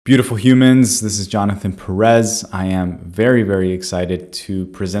Beautiful humans, this is Jonathan Perez. I am very, very excited to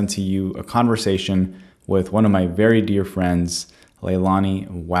present to you a conversation with one of my very dear friends, Leilani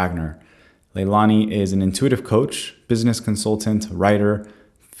Wagner. Leilani is an intuitive coach, business consultant, writer,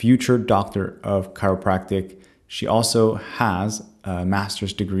 future doctor of chiropractic. She also has a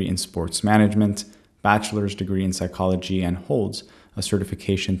master's degree in sports management, bachelor's degree in psychology, and holds a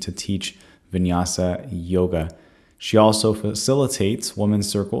certification to teach Vinyasa yoga. She also facilitates women's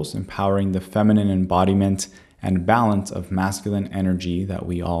circles, empowering the feminine embodiment and balance of masculine energy that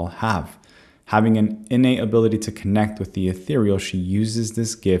we all have. Having an innate ability to connect with the ethereal, she uses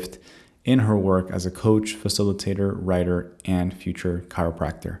this gift in her work as a coach, facilitator, writer, and future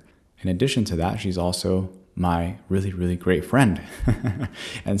chiropractor. In addition to that, she's also my really, really great friend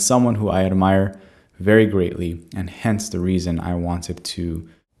and someone who I admire very greatly, and hence the reason I wanted to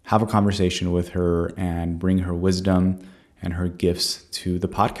have a conversation with her and bring her wisdom and her gifts to the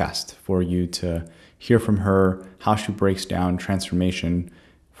podcast for you to hear from her how she breaks down transformation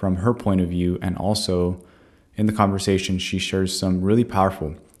from her point of view. And also in the conversation, she shares some really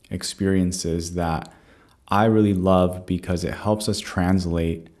powerful experiences that I really love because it helps us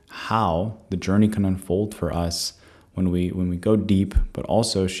translate how the journey can unfold for us when we go deep, but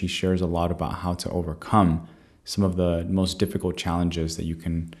also she shares a lot about how to overcome some of the most difficult challenges that you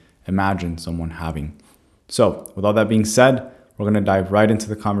can imagine someone having. So, with all that being said, we're going to dive right into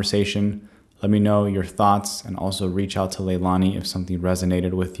the conversation. Let me know your thoughts and also reach out to Leilani if something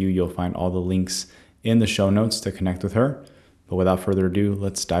resonated with you. You'll find all the links in the show notes to connect with her. But without further ado,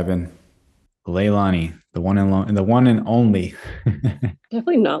 let's dive in. Leilani, the one and only.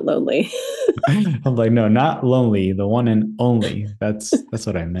 Definitely not lonely. I'm like, no, not lonely, the one and only. That's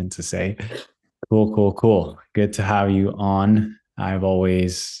what I meant to say. Cool, cool, cool. Good to have you on. I've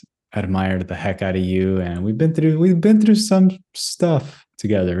always admired the heck out of you, and we've been through some stuff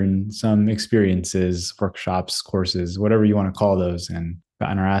together and some experiences, workshops, courses, whatever you want to call those, and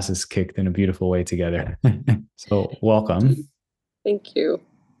gotten our asses kicked in a beautiful way together. So welcome. Thank you.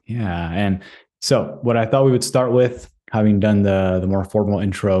 Yeah, and so what I thought we would start with, having done the more formal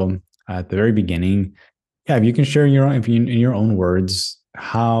intro at the very beginning, yeah, if you can share in your own, if you, in your own words,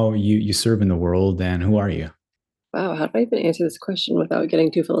 how you serve in the world and who are you? Wow, how do I even answer this question without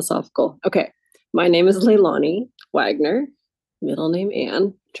getting too philosophical? Okay, my name is Leilani Wagner, middle name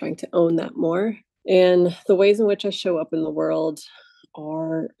Anne, trying to own that more. And the ways in which I show up in the world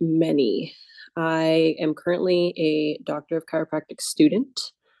are many. I am currently a doctor of chiropractic student.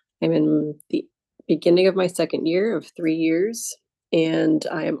 I'm in the beginning of my second year of 3 years, and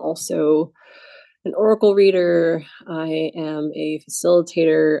I am also an oracle reader. I am a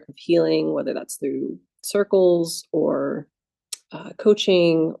facilitator of healing, whether that's through circles or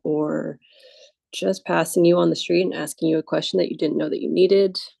coaching or just passing you on the street and asking you a question that you didn't know that you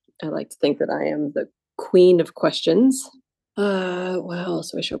needed. I like to think that I am the queen of questions. What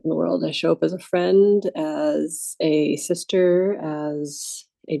else do I show up in the world? I show up as a friend, as a sister, as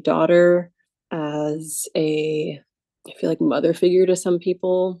a daughter, as a, I feel like, mother figure to some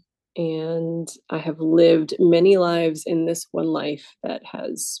people. And I have lived many lives in this one life that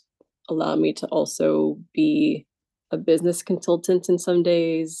has allowed me to also be a business consultant in some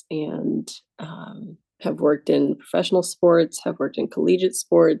days and have worked in professional sports, have worked in collegiate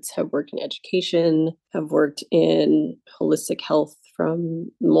sports, have worked in education, have worked in holistic health from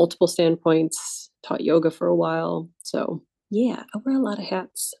multiple standpoints, taught yoga for a while. So, yeah, I wear a lot of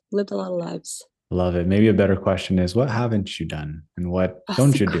hats, lived a lot of lives. Love it. Maybe a better question is, what haven't you done and what That's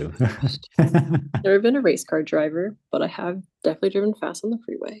don't a you great do? question. Never been a race car driver, but I have definitely driven fast on the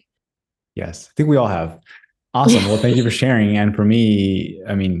freeway. Yes, I think we all have. Awesome. Well, thank you for sharing. And for me,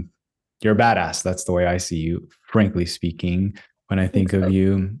 I mean, you're a badass. That's the way I see you, frankly speaking, when I think Thanks, of though.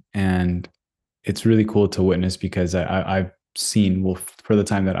 you. And it's really cool to witness because I've seen, well, for the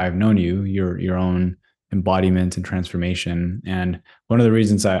time that I've known you, your own embodiment and transformation. And one of the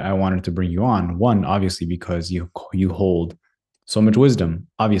reasons I wanted to bring you on, one, obviously, because you hold so much wisdom,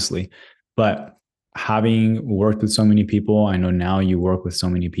 obviously, but having worked with so many people, I know now you work with so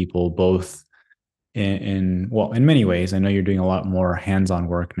many people, both in well, in many ways. I know you're doing a lot more hands-on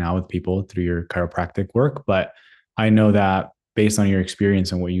work now with people through your chiropractic work, but I know that based on your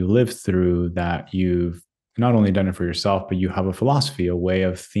experience and what you lived through, that you've not only done it for yourself, but you have a philosophy, a way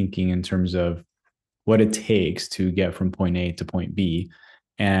of thinking in terms of what it takes to get from point A to point B.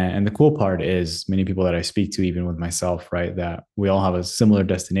 And the cool part is many people that I speak to, even with myself, right, that we all have a similar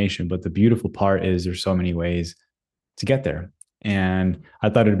destination. But the beautiful part is there's so many ways to get there. And I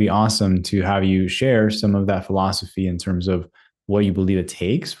thought it'd be awesome to have you share some of that philosophy in terms of what you believe it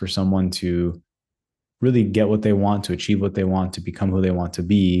takes for someone to really get what they want, to achieve what they want, to become who they want to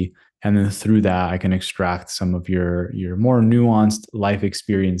be. And then through that, I can extract some of your more nuanced life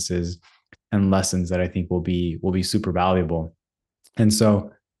experiences and lessons that I think will be super valuable. And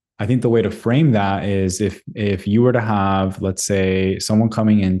so I think the way to frame that is if you were to have, let's say, someone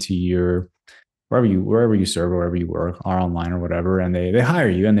coming into your wherever you serve, wherever you work, or online or whatever, and they hire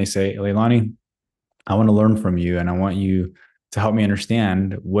you and they say, Leilani, I want to learn from you and I want you to help me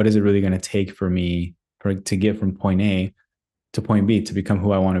understand what is it really going to take for me to get from point A to point B to become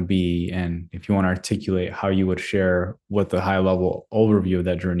who I want to be. And if you want to articulate how you would share what the high level overview of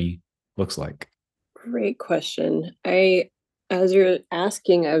that journey looks like. Great question. As you're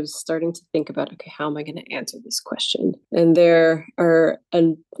asking, I was starting to think about, okay, how am I going to answer this question? And there are a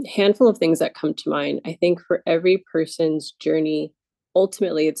handful of things that come to mind. I think for every person's journey,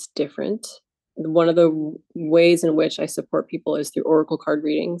 ultimately it's different. One of the ways in which I support people is through oracle card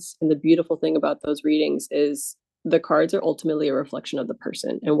readings. And the beautiful thing about those readings is the cards are ultimately a reflection of the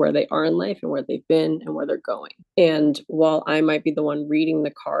person and where they are in life and where they've been and where they're going. And while I might be the one reading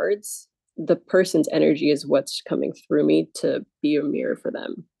the cards, the person's energy is what's coming through me to be a mirror for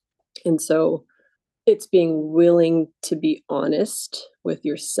them. And so it's being willing to be honest with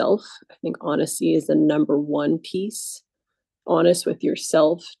yourself. I think honesty is the number one piece. Honest with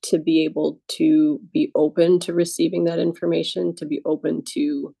yourself to be able to be open to receiving that information, to be open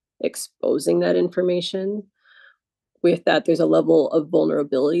to exposing that information. With that, there's a level of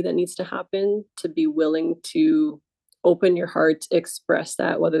vulnerability that needs to happen to be willing to open your heart, express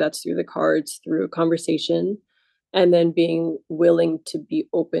that, whether that's through the cards, through a conversation, and then being willing to be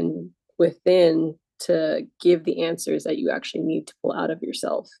open within to give the answers that you actually need to pull out of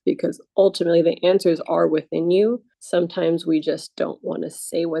yourself, because ultimately the answers are within you. Sometimes we just don't want to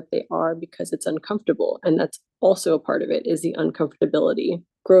say what they are because it's uncomfortable, and that's also a part of it, is the uncomfortability.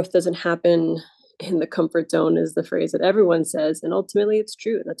 Growth doesn't happen in the comfort zone, is the phrase that everyone says, and ultimately it's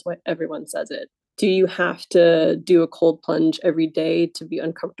true. That's why everyone says it. Do you have to do a cold plunge every day to be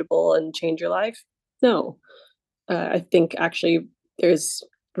uncomfortable and change your life? No. I think actually there's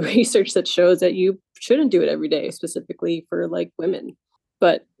research that shows that you shouldn't do it every day, specifically for like women.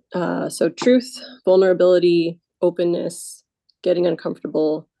 But so truth, vulnerability, openness, getting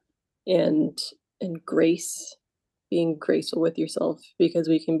uncomfortable, and grace, being graceful with yourself, because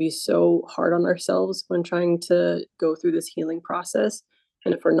we can be so hard on ourselves when trying to go through this healing process.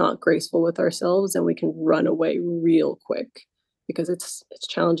 And if we're not graceful with ourselves, then we can run away real quick because it's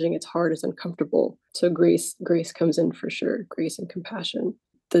challenging, it's hard, it's uncomfortable. So grace comes in for sure, grace and compassion.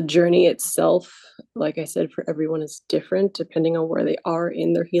 The journey itself, like I said, for everyone is different depending on where they are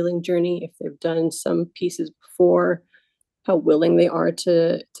in their healing journey. If they've done some pieces before, how willing they are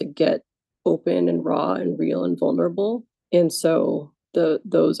to get open and raw and real and vulnerable. And so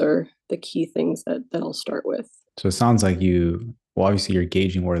those are the key things that I'll start with. So it sounds like obviously you're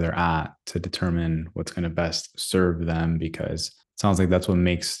gauging where they're at to determine what's going to best serve them, because it sounds like that's what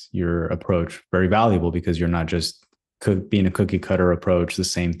makes your approach very valuable, because you're not just being a cookie cutter approach, the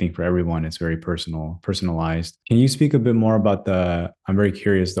same thing for everyone. It's very personalized. Can you speak a bit more about I'm very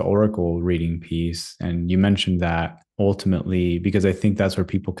curious, the oracle reading piece? And you mentioned that ultimately, because I think that's where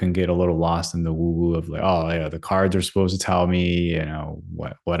people can get a little lost in the woo woo of like, oh yeah, the cards are supposed to tell me,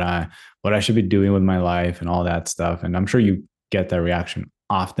 what I should be doing with my life and all that stuff. And I'm sure you get that reaction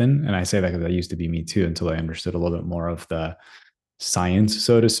often. And I say that because that used to be me too, until I understood a little bit more of the science,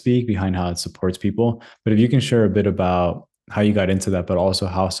 so to speak, behind how it supports people. But if you can share a bit about how you got into that, but also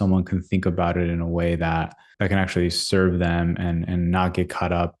how someone can think about it in a way that can actually serve them and not get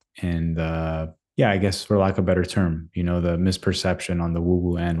caught up in I guess for lack of a better term, the misperception on the woo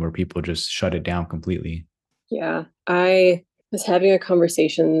woo end where people just shut it down completely. Yeah, I was having a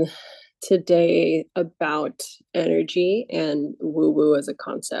conversation today about energy and woo woo as a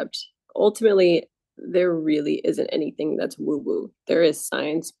concept. Ultimately, there really isn't anything that's woo woo. There is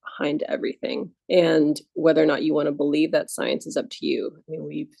science behind everything. And whether or not you want to believe that science is up to you. I mean,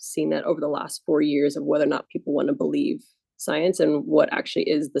 we've seen that over the last 4 years of whether or not people want to believe science and what actually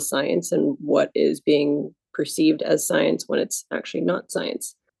is the science and what is being perceived as science when it's actually not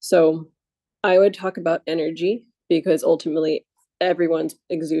science. So I would talk about energy because ultimately everyone's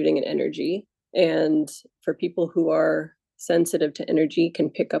exuding an energy. And for people who are sensitive to energy can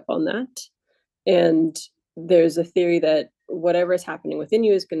pick up on that. And there's a theory that whatever is happening within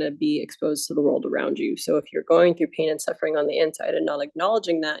you is going to be exposed to the world around you. So if you're going through pain and suffering on the inside and not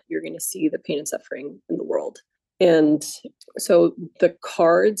acknowledging that, you're going to see the pain and suffering in the world. And so the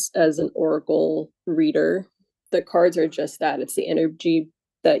cards, as an oracle reader, the cards are just that. It's the energy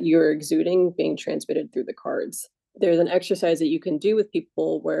that you're exuding being transmitted through the cards. There's an exercise that you can do with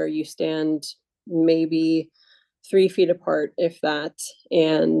people where you stand maybe 3 feet apart, if that.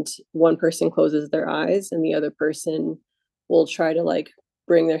 And one person closes their eyes, and the other person will try to like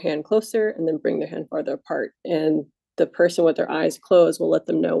bring their hand closer and then bring their hand farther apart. And the person with their eyes closed will let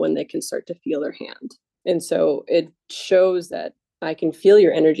them know when they can start to feel their hand. And so it shows that I can feel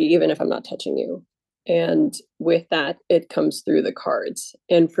your energy even if I'm not touching you. And with that, it comes through the cards.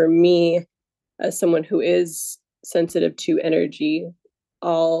 And for me, as someone who is sensitive to energy,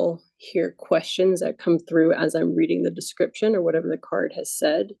 I'll hear questions that come through as I'm reading the description or whatever the card has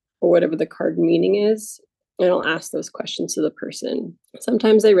said or whatever the card meaning is. And I'll ask those questions to the person.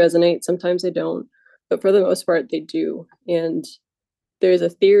 Sometimes they resonate, sometimes they don't, but for the most part, they do. And there's a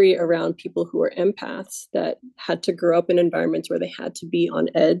theory around people who are empaths that had to grow up in environments where they had to be on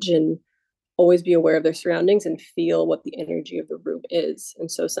edge and always be aware of their surroundings and feel what the energy of the room is.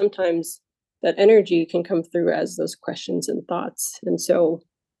 And so sometimes that energy can come through as those questions and thoughts. And so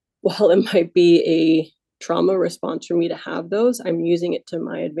while it might be a trauma response for me to have those, I'm using it to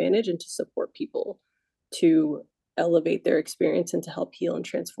my advantage and to support people to elevate their experience and to help heal and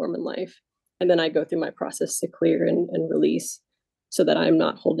transform in life. And then I go through my process to clear and release so that I'm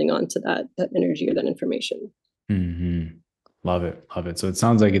not holding on to that energy or that information. Hmm. Love it. Love it. So it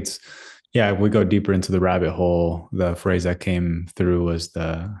sounds like it's, yeah, if we go deeper into the rabbit hole, the phrase that came through was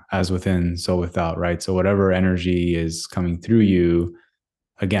the as within, so without, right? So whatever energy is coming through you,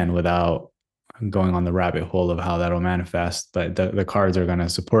 again, without going on the rabbit hole of how that'll manifest, but the cards are going to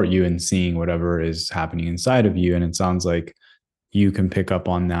support you in seeing whatever is happening inside of you. And it sounds like you can pick up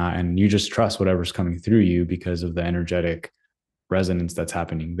on that and you just trust whatever's coming through you because of the energetic resonance that's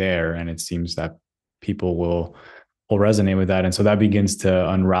happening there. And it seems that people will resonate with that, and so that begins to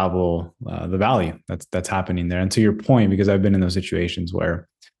unravel the value that's happening there. And to your point, because I've been in those situations where,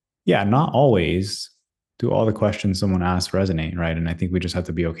 yeah, not always do all the questions someone asks resonate, right? And I think we just have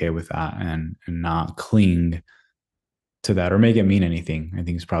to be okay with that and not cling to that or make it mean anything. I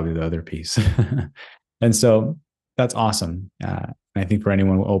think is probably the other piece. And so that's awesome. And I think for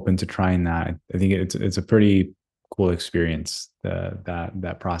anyone open to trying that, I think it's a pretty cool experience.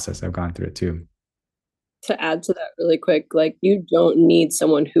 That process I've gone through it too. To add to that really quick, like you don't need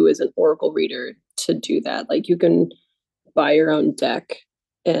someone who is an oracle reader to do that. Like you can buy your own deck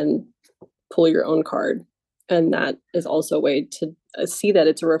and pull your own card. And that is also a way to see that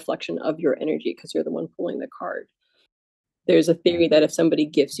it's a reflection of your energy because you're the one pulling the card. There's a theory that if somebody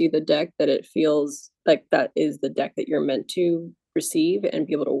gives you the deck, that it feels like that is the deck that you're meant to receive and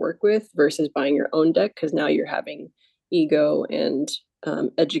be able to work with versus buying your own deck because now you're having ego and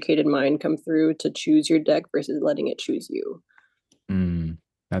educated mind come through to choose your deck versus letting it choose you. Mm,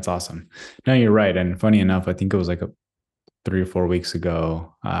 that's awesome. No, you're right. And funny enough, I think it was like 3 or 4 weeks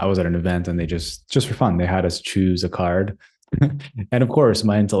ago. I was at an event and they just for fun, they had us choose a card. And of course,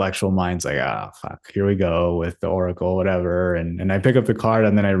 my intellectual mind's like, ah, fuck, here we go with the Oracle, whatever. And I pick up the card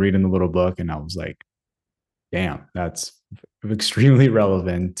and then I read in the little book and I was like, damn, that's extremely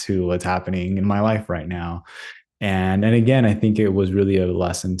relevant to what's happening in my life right now. And again, I think it was really a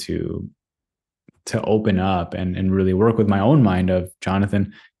lesson to open up and really work with my own mind of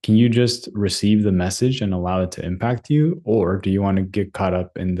Jonathan, can you just receive the message and allow it to impact you? Or do you want to get caught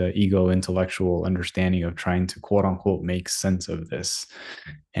up in the ego intellectual understanding of trying to quote unquote make sense of this?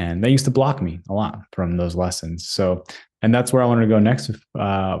 And that used to block me a lot from those lessons. So, and that's where I wanted to go next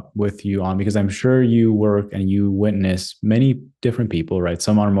with you on, because I'm sure you work and you witness many different people, right?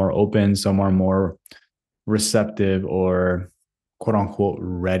 Some are more open, some are more receptive or quote unquote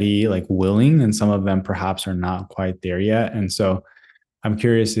ready, like willing, and some of them perhaps are not quite there yet. And so I'm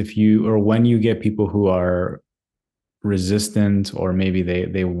curious if you or when you get people who are resistant or maybe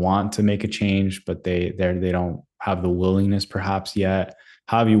they want to make a change but they don't have the willingness perhaps yet.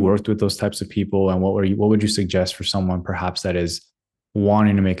 How have you worked with those types of people, and what would you suggest for someone perhaps that is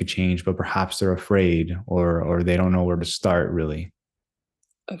wanting to make a change but perhaps they're afraid or they don't know where to start really?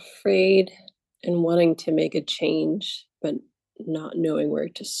 Afraid and wanting to make a change, but not knowing where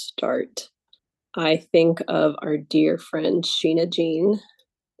to start. I think of our dear friend Sheena Jean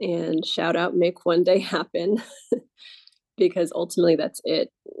and shout out Make One Day Happen because ultimately that's it.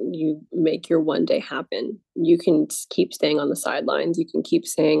 You make your one day happen. You can keep staying on the sidelines. You can keep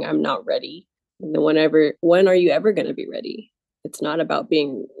saying, I'm not ready. And then when are you ever going to be ready? It's not about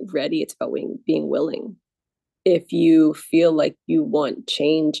being ready, it's about being willing. If you feel like you want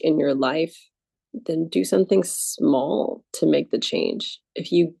change in your life, then do something small to make the change.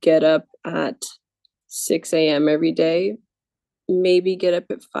 If you get up at 6 a.m. every day, maybe get up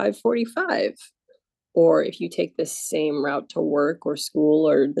at 5:45. Or if you take the same route to work or school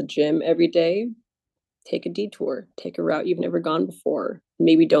or the gym every day, take a detour, take a route you've never gone before.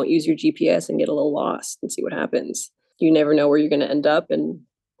 Maybe don't use your GPS and get a little lost and see what happens. You never know where you're going to end up, and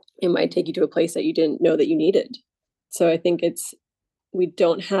it might take you to a place that you didn't know that you needed. So I think we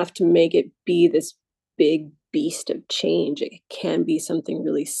don't have to make it be this big beast of change. It can be something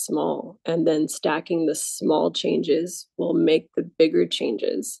really small. And then stacking the small changes will make the bigger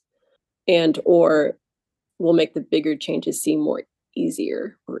changes, and or will make the bigger changes seem more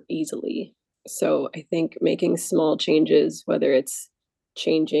easier or easily. So I think making small changes, whether it's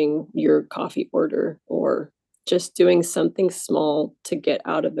changing your coffee order or just doing something small to get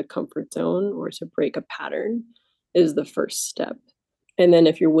out of the comfort zone or to break a pattern, is the first step. And then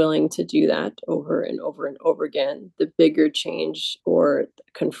if you're willing to do that over and over and over again, the bigger change or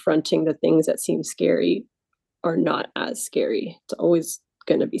confronting the things that seem scary are not as scary. It's always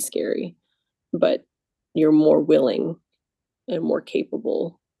going to be scary, but you're more willing and more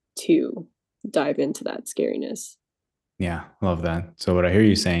capable to dive into that scariness. Yeah, love that. So what I hear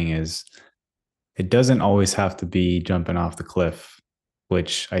you saying is it doesn't always have to be jumping off the cliff,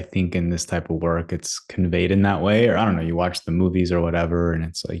 which I think in this type of work it's conveyed in that way. Or I don't know, you watch the movies or whatever, and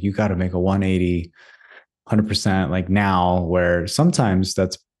it's like you got to make a 180, 100% like now, where sometimes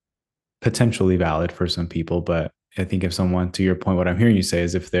that's potentially valid for some people. But I think if someone, to your point, what I'm hearing you say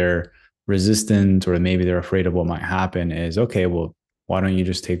is if they're resistant or maybe they're afraid of what might happen, is okay, well, why don't you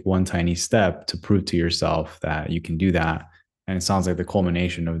just take one tiny step to prove to yourself that you can do that? And it sounds like the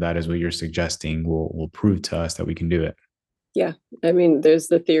culmination of that is what you're suggesting will prove to us that we can do it. Yeah. I mean, there's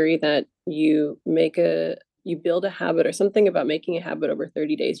the theory that you build a habit or something about making a habit over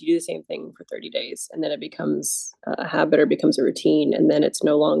 30 days. You do the same thing for 30 days and then it becomes a habit or becomes a routine. And then it's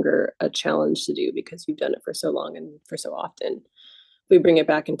no longer a challenge to do because you've done it for so long and for so often. We bring it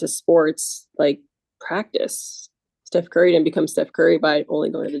back into sports, like practice. Steph Curry didn't become Steph Curry by only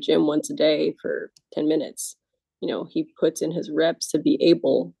going to the gym once a day for 10 minutes. He puts in his reps to be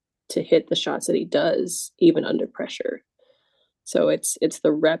able to hit the shots that he does, even under pressure. So it's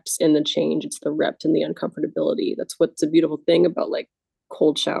the reps in the change, it's the reps in the uncomfortability. That's what's a beautiful thing about like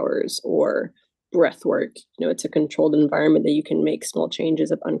cold showers or breath work. It's a controlled environment that you can make small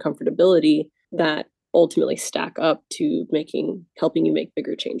changes of uncomfortability that ultimately stack up to helping you make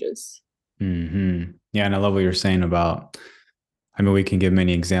bigger changes. Yeah, and I love what you're saying about. I mean, we can give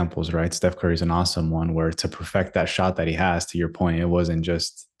many examples, right? Steph Curry's an awesome one where to perfect that shot that he has, to your point, it wasn't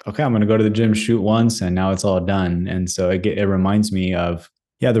just, okay, I'm going to go to the gym, shoot once, and now it's all done. And so it reminds me of,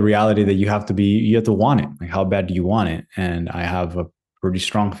 yeah, the reality that you have to want it. Like, how bad do you want it? And I have a pretty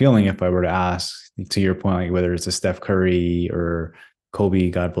strong feeling if I were to ask, to your point, like whether it's a Steph Curry or Kobe,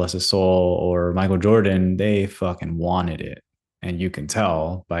 God bless his soul, or Michael Jordan, they fucking wanted it. And you can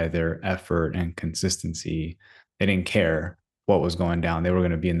tell by their effort and consistency, they didn't care what was going down. They were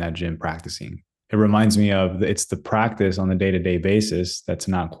going to be in that gym practicing. It reminds me of it's the practice on the day-to-day basis that's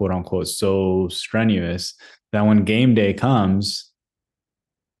not quote unquote so strenuous that when game day comes,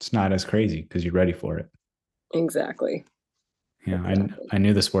 it's not as crazy because you're ready for it. Exactly. Yeah, Exactly. I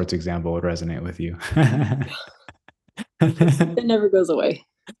knew the sports example would resonate with you. It never goes away.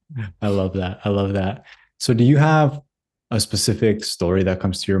 I love that. I love that. So, do you have a specific story that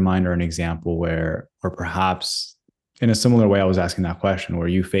comes to your mind or an example where, or perhaps in a similar way, I was asking that question where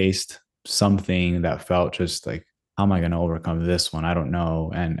you faced something that felt just like, how am I going to overcome this one? I don't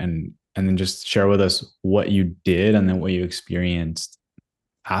know. And then just share with us what you did and then what you experienced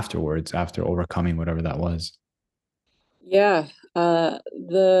afterwards, after overcoming whatever that was. Yeah.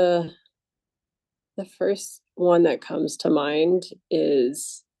 The first one that comes to mind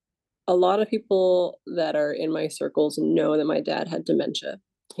is a lot of people that are in my circles know that my dad had dementia.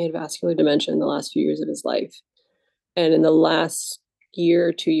 He had vascular dementia in the last few years of his life. And in the last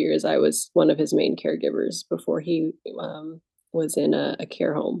year, 2 years, I was one of his main caregivers before he was in a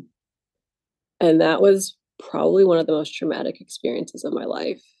care home. And that was probably one of the most traumatic experiences of my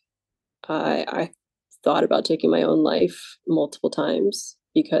life. I thought about taking my own life multiple times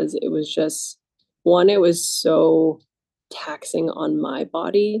because it was just one, it was so taxing on my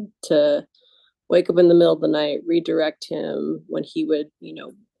body to wake up in the middle of the night, redirect him when he would,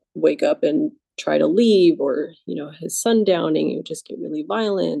 wake up and try to leave, or, his sundowning, it would just get really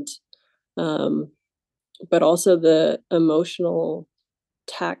violent. Um, but also the emotional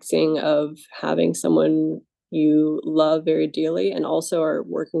taxing of having someone you love very dearly and also are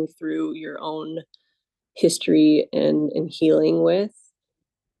working through your own history and healing with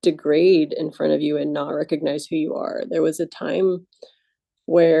degrade in front of you and not recognize who you are. There was a time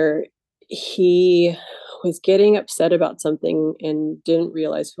where he was getting upset about something and didn't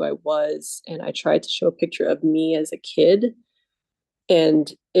realize who I was. And I tried to show a picture of me as a kid.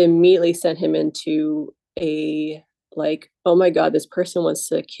 and immediately sent him into a like, oh my God, this person wants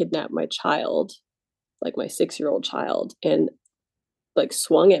to kidnap my child, like my 6-year-old child, and like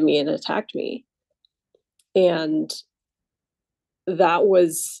swung at me and attacked me. And that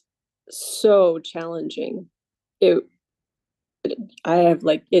was so challenging. It I have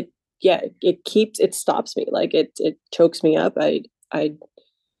like it yeah, it stops me. Like it chokes me up. I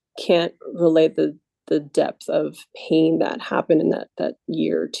can't relate the depth of pain that happened in that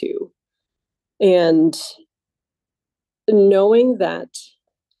year or two. And knowing that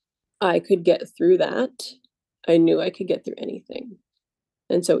I could get through that, I knew I could get through anything.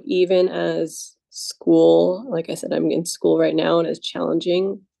 And so even as school, like I said, I'm in school right now and it's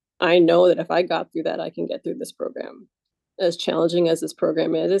challenging. I know that if I got through that, I can get through this program. As challenging as this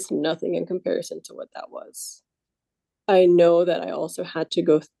program is, it's nothing in comparison to what that was. I know that I also had to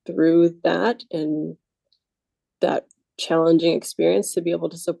go through that and that challenging experience to be able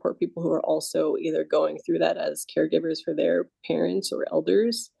to support people who are also either going through that as caregivers for their parents or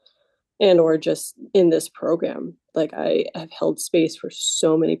elders and or just in this program. Like I have held space for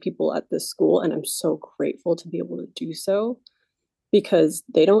so many people at this school and I'm so grateful to be able to do so because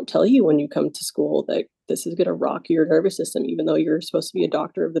they don't tell you when you come to school that this is going to rock your nervous system even though you're supposed to be a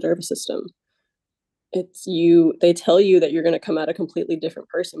doctor of the nervous system. It's you they tell you that you're going to come out a completely different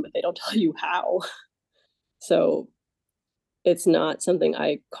person but they don't tell you how. So it's not something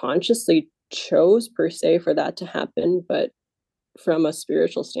I consciously chose per se for that to happen, but from a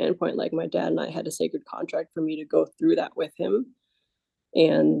spiritual standpoint, like my dad and I had a sacred contract for me to go through that with him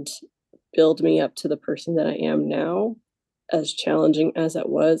and build me up to the person that I am now. As challenging as that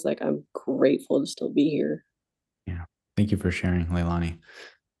was, like I'm grateful to still be here. Yeah. Thank you for sharing, Leilani.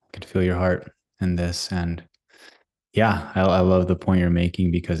 I could feel your heart in this. And yeah, I love the point you're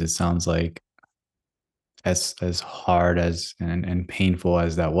making because it sounds like as hard as and painful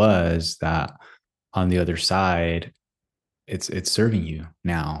as that was, that on the other side, it's serving you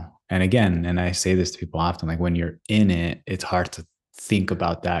now. And again, and I say this to people often, like when you're in it, it's hard to think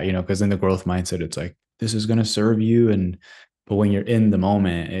about that, because in the growth mindset, it's like this is going to serve you. And but when you're in the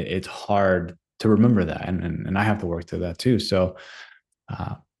moment, it's hard to remember that. And I have to work to that too. So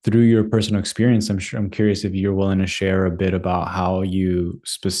uh, through your personal experience, I'm curious if you're willing to share a bit about how you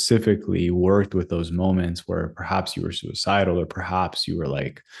specifically worked with those moments where perhaps you were suicidal or perhaps you were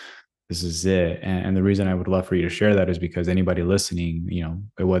like, this is it. And the reason I would love for you to share that is because anybody listening,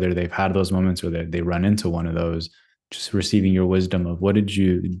 whether they've had those moments or they run into one of those, just receiving your wisdom of what did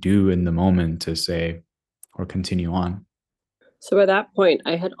you do in the moment to say or continue on. So by that point,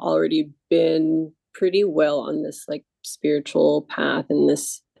 I had already been pretty well on this like spiritual path and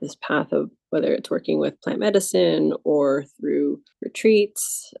this path of whether it's working with plant medicine or through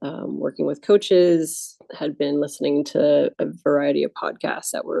retreats, working with coaches, had been listening to a variety of podcasts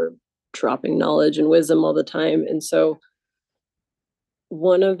that were dropping knowledge and wisdom all the time. And so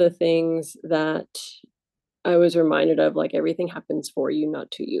one of the things that I was reminded of, like everything happens for you,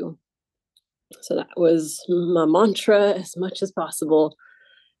 not to you. So that was my mantra as much as possible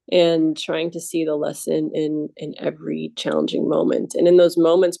and trying to see the lesson in every challenging moment. And in those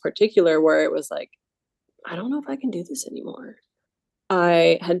moments particular where it was like, I don't know if I can do this anymore.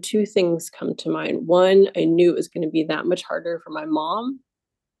 I had two things come to mind. One, I knew it was going to be that much harder for my mom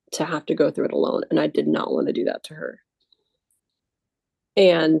to have to go through it alone. And I did not want to do that to her.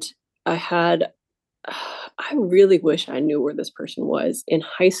 And I had, I really wish I knew where this person was. In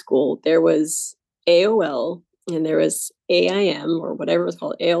high school, there was AOL and there was AIM or whatever it was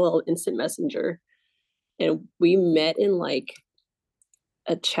called, AOL Instant Messenger. And we met in like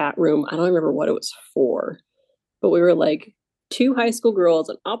a chat room. I don't remember what it was for, but we were like two high school girls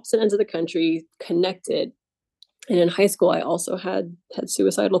on opposite ends of the country connected. And in high school, I also had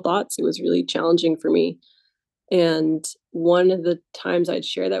suicidal thoughts. It was really challenging for me. And one of the times I'd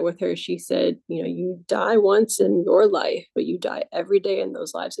share that with her, she said, you die once in your life, but you die every day in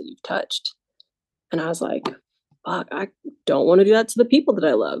those lives that you've touched. And I was like, fuck, I don't want to do that to the people that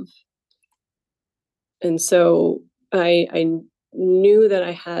I love. And so I knew that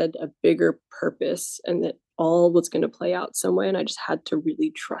I had a bigger purpose and that all was going to play out some way. And I just had to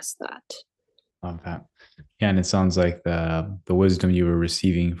really trust that. Love that. Yeah, and it sounds like the wisdom you were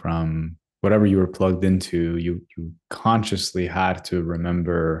receiving from whatever you were plugged into, you consciously had to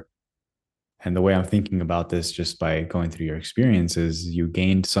remember. And the way I'm thinking about this, just by going through your experiences, you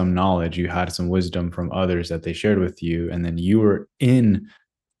gained some knowledge, you had some wisdom from others that they shared with you, and then you were in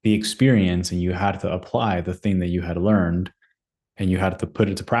the experience and you had to apply the thing that you had learned and you had to put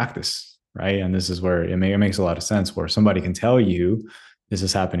it to practice, right? And this is where it makes a lot of sense, where somebody can tell you this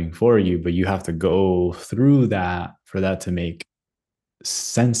is happening for you, but you have to go through that for that to make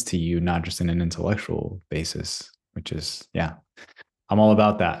sense to you, not just in an intellectual basis, which is, yeah, I'm all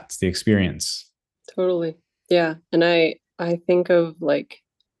about that. It's the experience. Totally. Yeah. And I think of like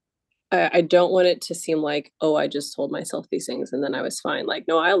I don't want it to seem like, oh, I just told myself these things and then I was fine. Like,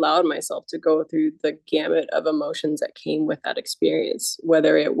 no, I allowed myself to go through the gamut of emotions that came with that experience,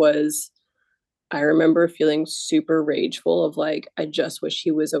 whether it was I remember feeling super rageful of like, I just wish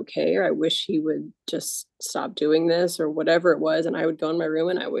he was okay, or I wish he would just stop doing this, or whatever it was. And I would go in my room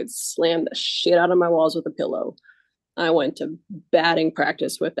and I would slam the shit out of my walls with a pillow. I went to batting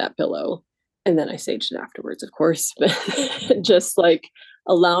practice with that pillow. And then I saged it afterwards, of course. But just like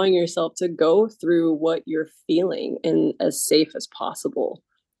allowing yourself to go through what you're feeling and as safe as possible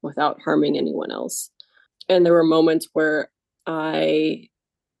without harming anyone else. And there were moments where I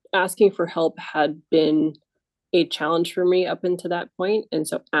asking for help had been a challenge for me up until that point, and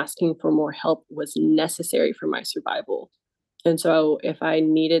so asking for more help was necessary for my survival. And so if I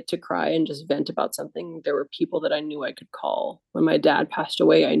needed to cry and just vent about something, there were people that I knew I could call. When my dad passed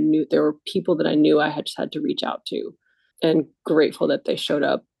away, I knew there were people that I knew I had just had to reach out to, and grateful that they showed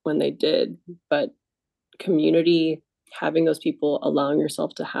up when they did. But community, having those people, allowing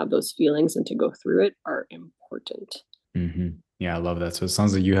yourself to have those feelings and to go through it are important. Hmm. Yeah, I love that. So it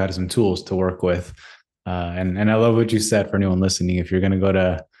sounds like you had some tools to work with. And I love what you said for anyone listening. If you're gonna go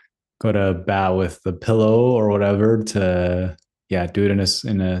to bat with the pillow or whatever, to yeah, do it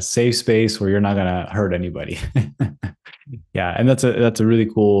in a safe space where you're not gonna hurt anybody. Yeah, and that's a really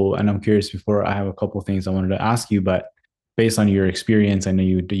cool. And I'm curious. Before I have a couple of things I wanted to ask you, but based on your experience, I know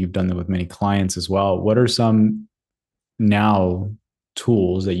you've done that with many clients as well. What are some now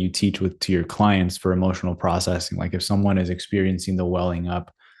tools that you teach with to your clients for emotional processing? Like if someone is experiencing the welling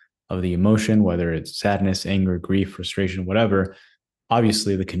up of the emotion, whether it's sadness, anger, grief, frustration, whatever,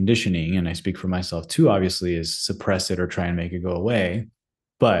 obviously the conditioning, and I speak for myself too, obviously, is suppress it or try and make it go away.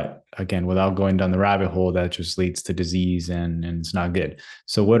 But again, without going down the rabbit hole, that just leads to disease, and it's not good.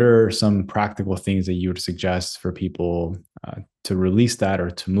 So, what are some practical things that you would suggest for people to release that or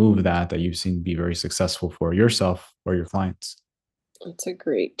to move that you've seen be very successful for yourself or your clients? That's a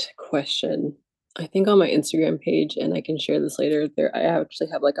great question. I think on my Instagram page, and I can share this later, there I actually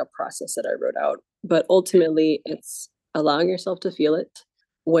have like a process that I wrote out. But ultimately, it's allowing yourself to feel it.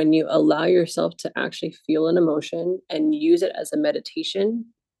 When you allow yourself to actually feel an emotion and use it as a meditation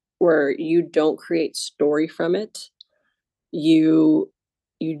where you don't create story from it, you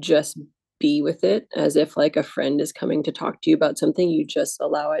you just be with it as if like a friend is coming to talk to you about something, you just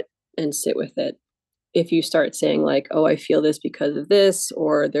allow it and sit with it. If you start saying like, "Oh, I feel this because of this,"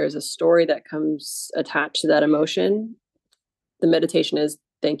 or there's a story that comes attached to that emotion, the meditation is,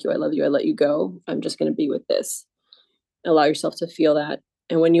 "Thank you, I love you, I let you go. I'm just gonna be with this." Allow yourself to feel that.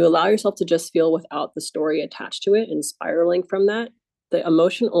 And when you allow yourself to just feel without the story attached to it and spiraling from that, the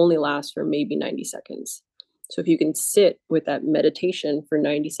emotion only lasts for maybe 90 seconds. So if you can sit with that meditation for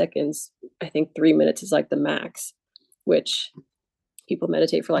 90 seconds, I think 3 minutes is like the max, which people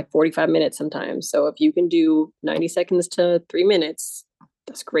meditate for like 45 minutes sometimes. So if you can do 90 seconds to 3 minutes,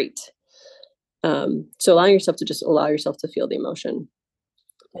 that's great. So allowing yourself to just allow yourself to feel the emotion.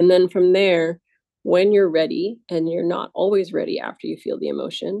 And then from there, when you're ready, and you're not always ready after you feel the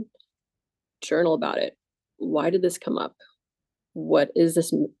emotion, journal about it. Why did this come up? What is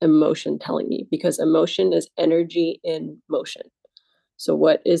this emotion telling me? Because emotion is energy in motion. So,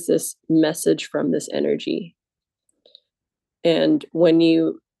 what is this message from this energy? And when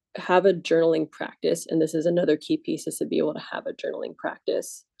you have a journaling practice, and this is another key piece is to be able to have a journaling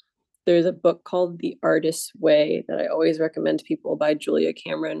practice. There's a book called The Artist's Way that I always recommend to people by Julia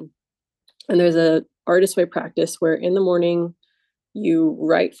Cameron. And there's a artist way practice where in the morning you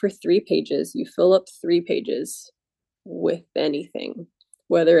write for 3 pages, you fill up 3 pages with anything,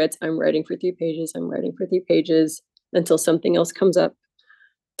 whether it's I'm writing for 3 pages, I'm writing for 3 pages until something else comes up,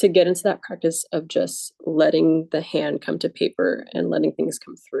 to get into that practice of just letting the hand come to paper and letting things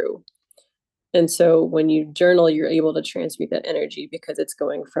come through. And so when you journal, you're able to transmute that energy because it's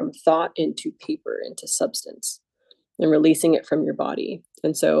going from thought into paper, into substance, and releasing it from your body.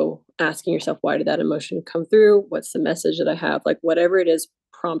 And so asking yourself, why did that emotion come through? What's the message that I have? Like whatever it is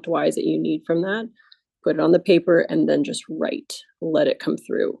prompt wise that you need from that, put it on the paper and then just write, let it come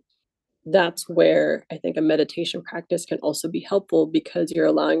through. That's where I think a meditation practice can also be helpful because you're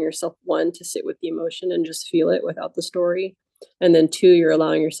allowing yourself, one, to sit with the emotion and just feel it without the story. And then two, you're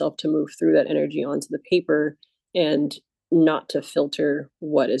allowing yourself to move through that energy onto the paper and not to filter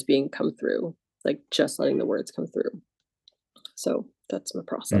what is being come through, like just letting the words come through. So that's my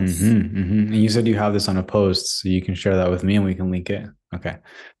process. And you said you have this on a post, so you can share that with me and we can link it. Okay.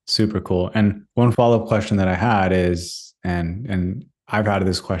 Super cool. And one follow-up question that I had is, and I've had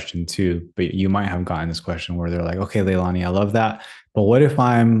this question too, but you might have gotten this question where they're like, okay, Leilani, I love that. But what if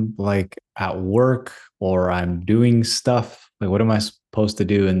I'm like at work or I'm doing stuff? Like, what am I supposed to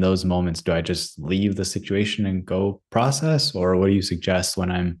do in those moments? Do I just leave the situation and go process? Or what do you suggest when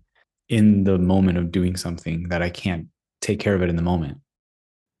I'm in the moment of doing something that I can't take care of it in the moment?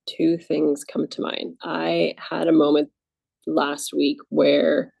 Two things come to mind. I had a moment last week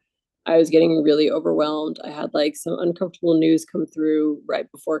where I was getting really overwhelmed. I had like some uncomfortable news come through right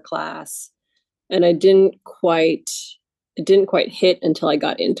before class, and it didn't quite hit until I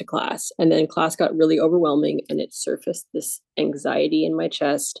got into class. And then class got really overwhelming and it surfaced this anxiety in my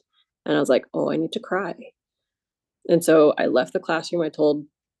chest. And I was like, oh, I need to cry. And so I left the classroom. I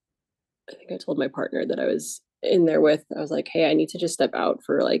think I told my partner that I was in there with, I was like, hey, I need to just step out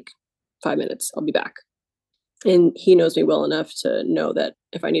for like 5 minutes. I'll be back. And he knows me well enough to know that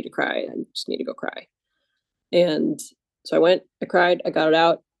if I need to cry, I just need to go cry. And so I went, I cried, I got it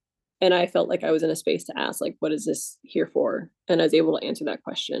out. And I felt like I was in a space to ask, like, what is this here for? And I was able to answer that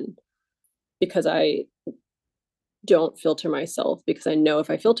question because I don't filter myself, because I know if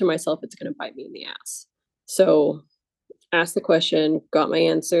I filter myself, it's going to bite me in the ass. So asked the question, got my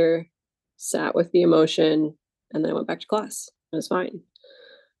answer, sat with the emotion, and then I went back to class. It was fine.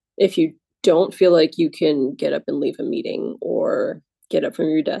 If you don't feel like you can get up and leave a meeting or get up from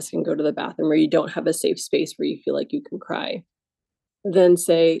your desk and go to the bathroom, or you don't have a safe space where you feel like you can cry, then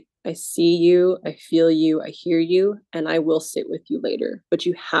say, I see you, I feel you, I hear you, and I will sit with you later. But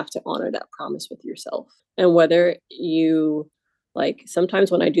you have to honor that promise with yourself. And whether you like,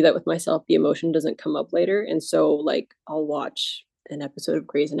 sometimes when I do that with myself, the emotion doesn't come up later. And so, like, I'll watch an episode of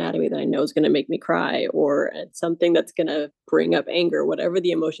Grey's Anatomy that I know is going to make me cry, or something that's going to bring up anger, whatever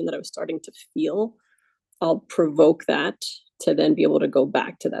the emotion that I was starting to feel, I'll provoke that to then be able to go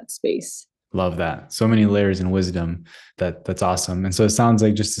back to that space. Love that. So many layers and wisdom. That's awesome. And so it sounds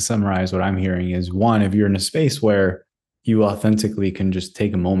like, just to summarize, what I'm hearing is, one, if you're in a space where you authentically can just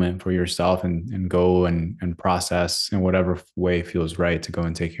take a moment for yourself and go and process in whatever way feels right to go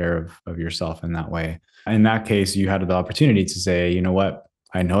and take care of yourself in that way. In that case, you had the opportunity to say, you know what,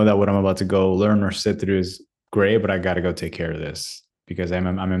 I know that what I'm about to go learn or sit through is great, but I got to go take care of this, because I'm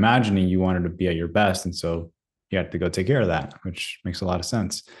imagining you wanted to be at your best. And so you had to go take care of that, which makes a lot of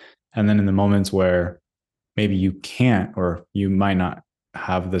sense. And then in the moments where maybe you can't, or you might not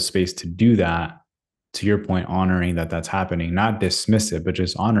have the space to do that, to your point, honoring that that's happening, not dismiss it, but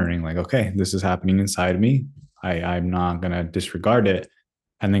just honoring, like, okay, this is happening inside me. I'm not going to disregard it.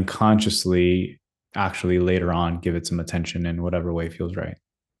 And then consciously, actually later on, give it some attention in whatever way feels right.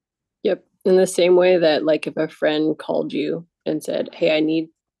 Yep. In the same way that, like, if a friend called you and said, hey, I need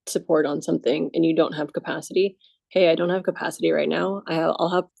support on something and you don't have capacity, hey, I don't have capacity right now.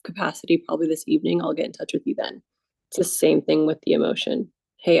 I'll have capacity probably this evening. I'll get in touch with you then. It's the same thing with the emotion.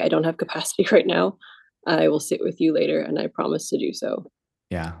 Hey, I don't have capacity right now. I will sit with you later and I promise to do so.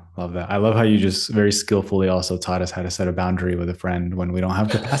 Yeah, love that. I love how you just very skillfully also taught us how to set a boundary with a friend when we don't have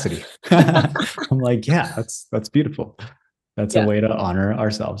capacity. I'm like, yeah, that's beautiful. That's a Yeah. way to honor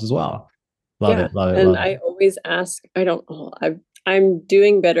ourselves as well. Love Yeah. it, love it, And love it. I always ask, I don't know, I'm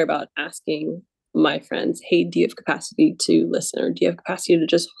doing better about asking my friends, hey, do you have capacity to listen, or do you have capacity to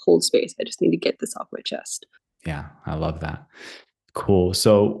just hold space? I just need to get this off my chest. Yeah, I love that. Cool.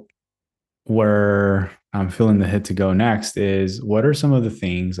 So where I'm feeling the hit to go next is, what are some of the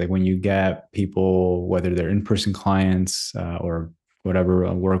things, like when you get people, whether they're in-person clients or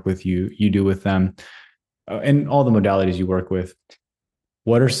whatever work with you do with them, and all the modalities you work with,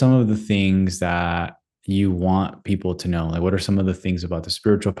 what are some of the things that you want people to know? Like, what are some of the things about the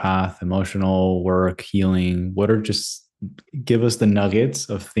spiritual path, emotional work, healing? What are just, give us the nuggets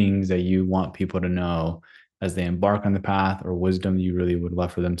of things that you want people to know as they embark on the path, or wisdom you really would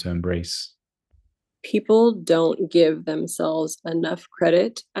love for them to embrace? People don't give themselves enough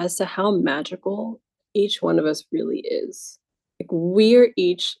credit as to how magical each one of us really is. Like, we're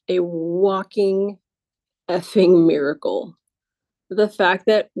each a walking effing miracle. The fact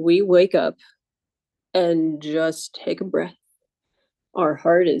that we wake up and just take a breath, our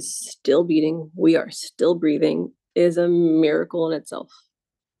heart is still beating, we are still breathing, is a miracle in itself.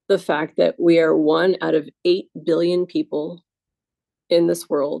 The fact that we are one out of 8 billion people in this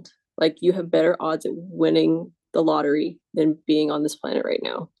world, like, you have better odds at winning the lottery than being on this planet right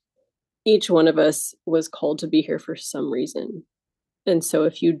now. Each one of us was called to be here for some reason. And so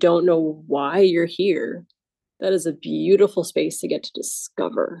if you don't know why you're here, that is a beautiful space to get to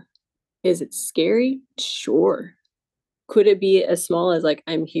discover. Is it scary? Sure. Could it be as small as, like,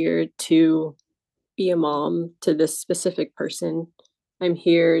 I'm here to be a mom to this specific person? I'm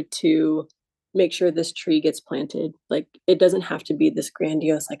here to make sure this tree gets planted. Like, it doesn't have to be this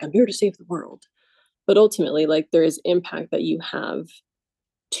grandiose, like, I'm here to save the world. But ultimately, like, there is impact that you have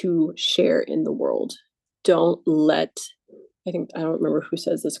to share in the world. Don't let, I think, I don't remember who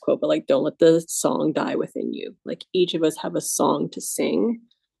says this quote, but like, don't let the song die within you. Like, each of us have a song to sing.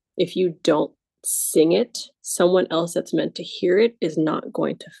 If you don't sing it, someone else that's meant to hear it is not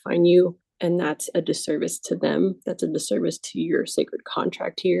going to find you. And that's a disservice to them. That's a disservice to your sacred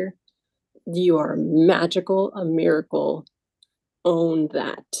contract here. You are magical, a miracle. Own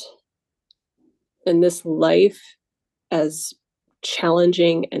that. And this life, as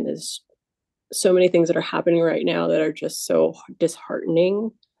challenging and as so many things that are happening right now that are just so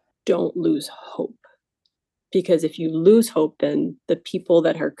disheartening, don't lose hope. Because if you lose hope, then the people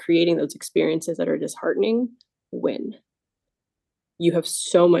that are creating those experiences that are disheartening win. You have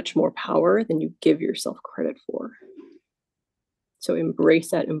so much more power than you give yourself credit for. So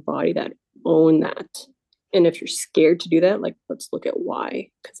embrace that, embody that, own that. And if you're scared to do that, like, let's look at why,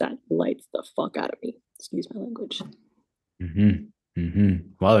 because that lights the fuck out of me. Excuse my language.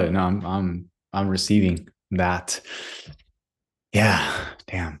 Well, no, I'm receiving that. Yeah,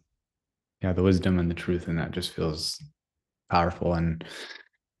 damn. Yeah, the wisdom and the truth in that just feels powerful. And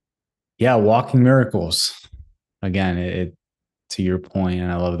yeah, walking miracles. Again, it to your point,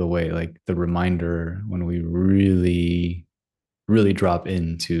 and I love the way, like, the reminder when we really, really drop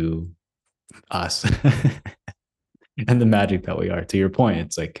into us and the magic that we are. To your point,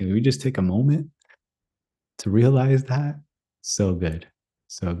 it's like, can we just take a moment to realize that? So good.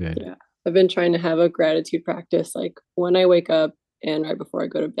 So good. Yeah. I've been trying to have a gratitude practice, like when I wake up and right before I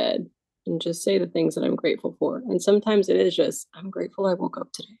go to bed, and just say the things that I'm grateful for. And sometimes it is just, I'm grateful I woke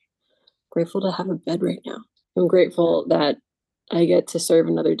up today. Grateful to have a bed right now. I'm grateful that I get to serve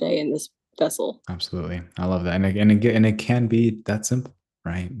another day in this vessel. Absolutely. I love that. And it can be that simple,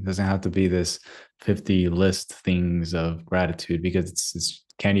 right? It doesn't have to be this 50 list things of gratitude, because it's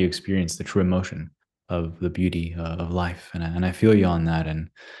can you experience the true emotion of the beauty of life? And I feel you on that. And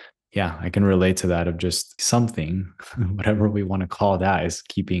yeah, I can relate to that, of just something, whatever we want to call that, is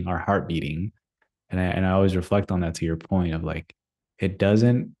keeping our heart beating. And I always reflect on that, to your point of like, it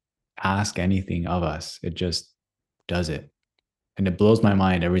doesn't ask anything of us. It just does it. And it blows my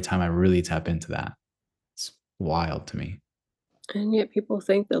mind every time I really tap into that. It's wild to me. And yet people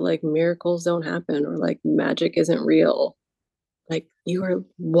think that like miracles don't happen or like magic isn't real. Like, you are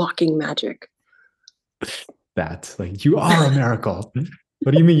walking magic. That, like, you are a miracle.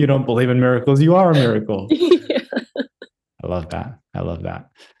 What do you mean you don't believe in miracles? You are a miracle. Yeah. I love that. I love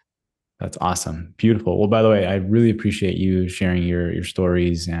that. That's awesome. Beautiful. Well, by the way, I really appreciate you sharing your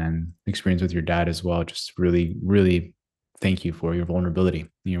stories and experience with your dad as well. Just really, really thank you for your vulnerability and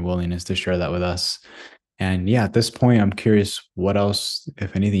your willingness to share that with us. And yeah, at this point, I'm curious what else,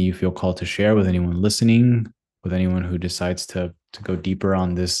 if anything, you feel called to share with anyone listening, with anyone who decides to go deeper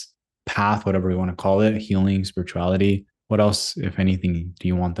on this path, whatever we want to call it, healing, spirituality. What else, if anything, do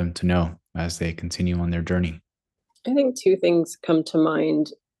you want them to know as they continue on their journey? I think two things come to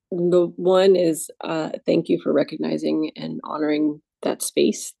mind. The one is, thank you for recognizing and honoring that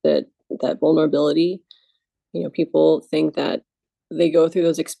space, that vulnerability. You know, people think that they go through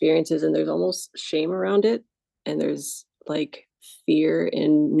those experiences and there's almost shame around it, and there's like fear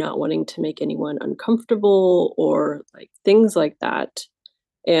in not wanting to make anyone uncomfortable or like things like that.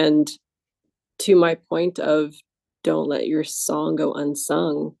 And to my point of, don't let your song go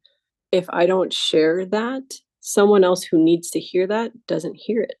unsung. If I don't share that, someone else who needs to hear that doesn't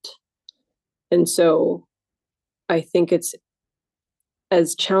hear it. And so I think it's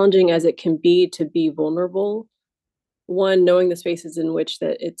as challenging as it can be to be vulnerable. One, knowing the spaces in which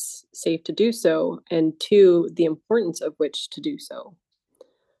that it's safe to do so, and two, the importance of which to do so,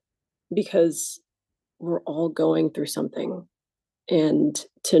 because we're all going through something. And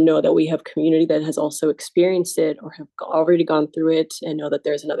to know that we have community that has also experienced it or have already gone through it and know that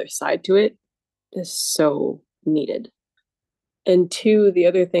there's another side to it is so needed. And two, the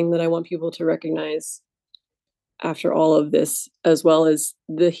other thing that I want people to recognize after all of this, as well as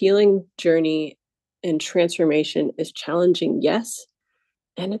the healing journey and transformation, is challenging, yes.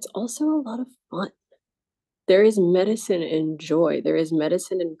 And it's also a lot of fun. There is medicine in joy. There is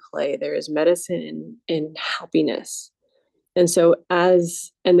medicine in play. There is medicine in happiness. And so,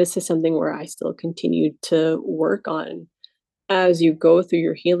 and this is something where I still continue to work on, as you go through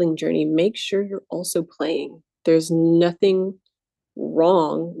your healing journey, make sure you're also playing. There's nothing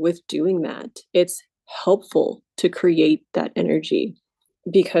wrong with doing that. It's helpful to create that energy,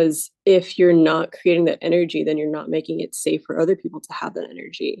 because if you're not creating that energy, then you're not making it safe for other people to have that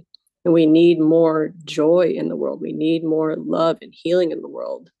energy. And we need more joy in the world. We need more love and healing in the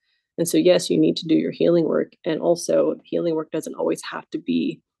world. And so, yes, you need to do your healing work. And also, healing work doesn't always have to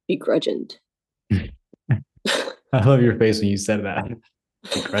be begrudged. I love your face when you said that.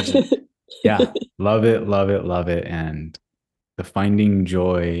 Begrudging. Yeah. Love it. Love it. Love it. And the finding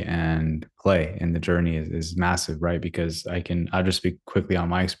joy and play in the journey is massive, right? Because I'll just speak quickly on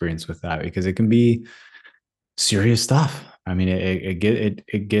my experience with that because it can be serious stuff. I mean,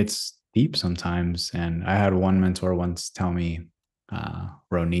 it gets deep sometimes. And I had one mentor once tell me,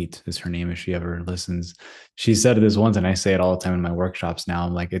 Ronit is her name if she ever listens. She said this once, and I say it all the time in my workshops now.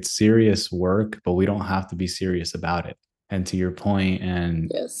 I'm like, it's serious work, but we don't have to be serious about it. And to your point,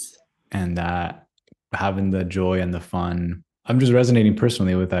 Yes. and that having the joy and the fun. I'm just resonating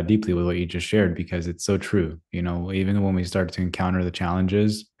personally with that deeply with what you just shared because it's so true. You know, even when we start to encounter the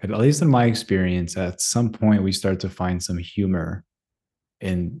challenges, at least in my experience, at some point we start to find some humor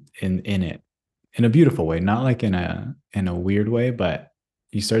in it in a beautiful way, not like in a weird way, but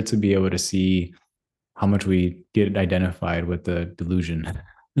you start to be able to see how much we get identified with the delusion.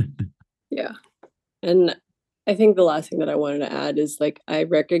 Yeah. And I think the last thing that I wanted to add is like, I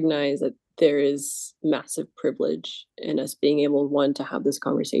recognize that there is massive privilege in us being able, one, to have this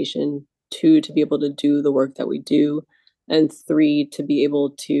conversation, two, to be able to do the work that we do, and three, to be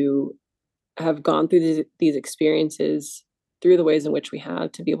able to have gone through these experiences through the ways in which we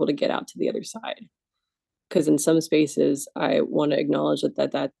have to be able to get out to the other side. Because in some spaces, I want to acknowledge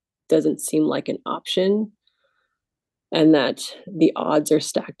that doesn't seem like an option and that the odds are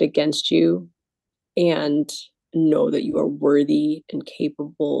stacked against you, and know that you are worthy and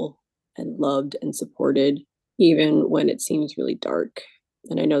capable and loved and supported, even when it seems really dark.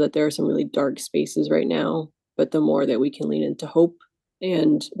 And I know that there are some really dark spaces right now, but the more that we can lean into hope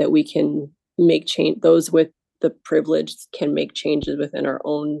and that we can make change, those with the privilege can make changes within our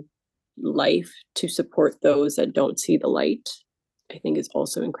own life to support those that don't see the light, I think is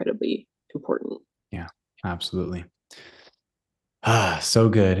also incredibly important. Yeah, absolutely. Ah, so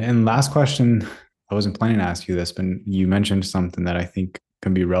good. And last question, I wasn't planning to ask you this, but you mentioned something that I think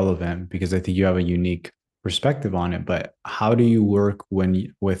can be relevant because I think you have a unique perspective on it. But how do you work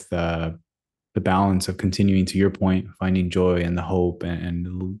with the balance of continuing, to your point, finding joy and the hope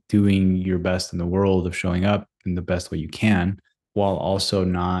and doing your best in the world of showing up in the best way you can, while also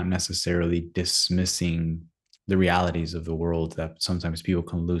not necessarily dismissing the realities of the world that sometimes people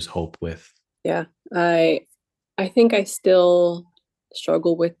can lose hope with? Yeah, I think I still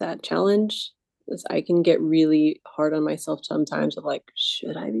struggle with that challenge, because I can get really hard on myself sometimes of like,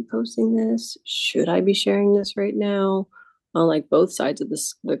 should I be posting this? Should I be sharing this right now? On like both sides of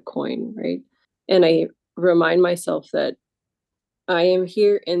the coin, right? And I remind myself that I am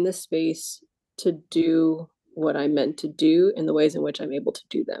here in this space to do what I'm meant to do in the ways in which I'm able to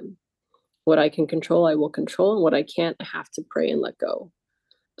do them. What I can control, I will control, and what I can't, I have to pray and let go.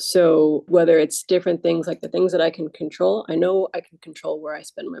 So whether it's different things like the things that I can control, I know I can control where I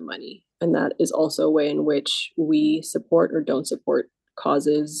spend my money. And that is also a way in which we support or don't support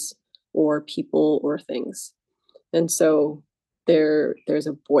causes or people or things. And so there's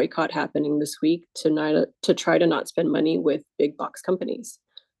a boycott happening this week to try to not spend money with big box companies.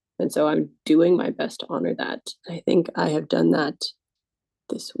 And so I'm doing my best to honor that. I think I have done that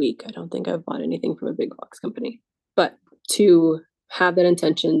this week. I don't think I've bought anything from a big box company. But to have that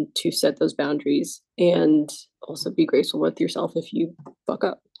intention to set those boundaries and also be graceful with yourself if you fuck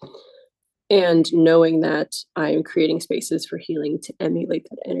up. And knowing that I am creating spaces for healing to emulate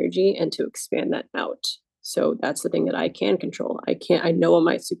that energy and to expand that out. So that's the thing that I can control. I know what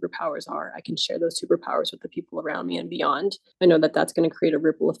my superpowers are. I can share those superpowers with the people around me and beyond. I know that that's going to create a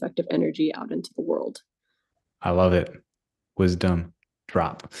ripple effect of energy out into the world. I love it. Wisdom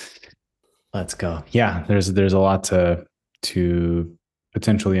drop. Let's go. Yeah, there's a lot to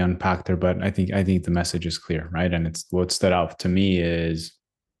potentially unpack there, but I think the message is clear, right? And it's what stood out to me is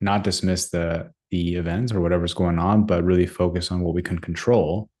not dismiss the events or whatever's going on, but really focus on what we can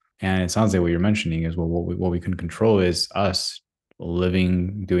control. And it sounds like what you're mentioning is, well, what we can control is us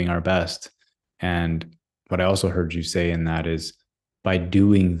living, doing our best. And what I also heard you say in that is by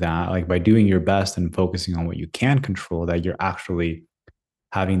doing that, like by doing your best and focusing on what you can control, that you're actually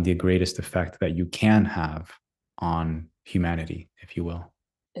having the greatest effect that you can have on humanity, if you will.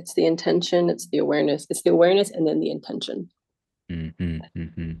 It's the intention, it's the awareness and then the intention Mm-hmm,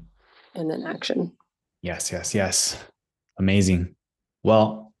 mm-hmm. and then action. Yes, yes, yes. Amazing.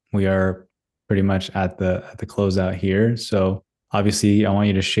 Well, we are pretty much at the closeout here. So obviously, I want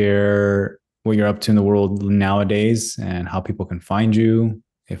you to share what you're up to in the world nowadays and how people can find you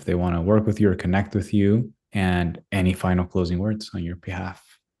if they want to work with you or connect with you, and any final closing words on your behalf.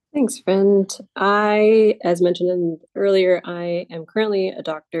 Thanks, friend. As mentioned earlier, I am currently a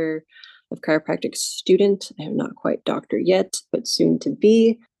doctor of chiropractic student. I am not quite doctor yet, but soon to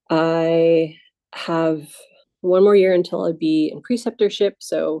be. I have one more year until I'll be in preceptorship.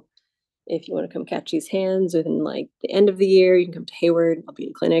 So if you want to come catch these hands within like the end of the year, you can come to Hayward. I'll be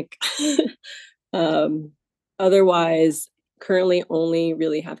in clinic. um, Otherwise, currently only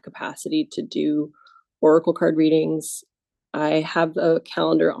really have capacity to do oracle card readings. I have a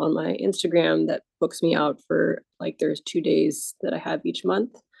calendar on my Instagram that books me out for like there's 2 days that I have each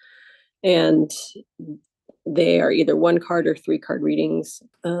month. And they are either one card or three card readings,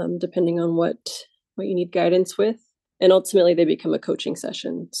 depending on what you need guidance with. And ultimately, they become a coaching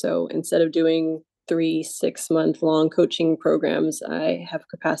session. So instead of doing 3 6 month long coaching programs, I have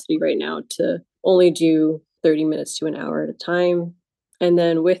capacity right now to only do 30 minutes to an hour at a time. And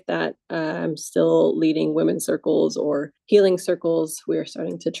then with that, I'm still leading women's circles or healing circles. We are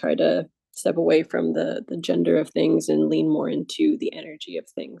starting to try to step away from the gender of things and lean more into the energy of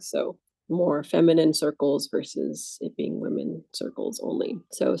things. So more feminine circles versus it being women circles only.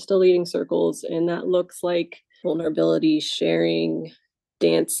 So still leading circles, and that looks like vulnerability, sharing,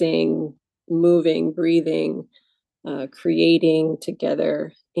 dancing, moving, breathing, creating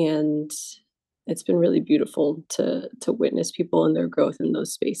together. And it's been really beautiful to witness people and their growth in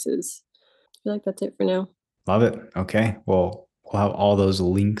those spaces. I feel like that's it for now. Love it. Okay. Well, we'll have all those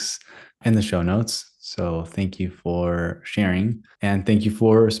links in the show notes. So thank you for sharing and thank you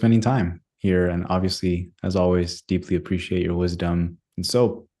for spending time here. And obviously, as always, deeply appreciate your wisdom and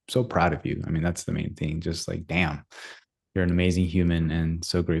so proud of you. I mean, that's the main thing. Just like, damn, you're an amazing human and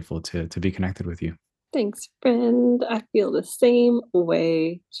so grateful to be connected with you. Thanks, friend. I feel the same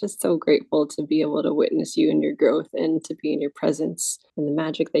way. Just so grateful to be able to witness you and your growth and to be in your presence and the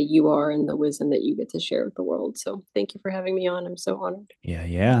magic that you are and the wisdom that you get to share with the world. So thank you for having me on. I'm so honored. Yeah,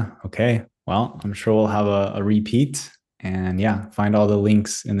 yeah. Okay. Well, I'm sure we'll have a repeat. And yeah, find all the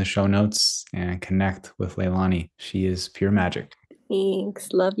links in the show notes and connect with Leilani. She is pure magic.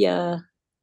 Thanks. Love ya.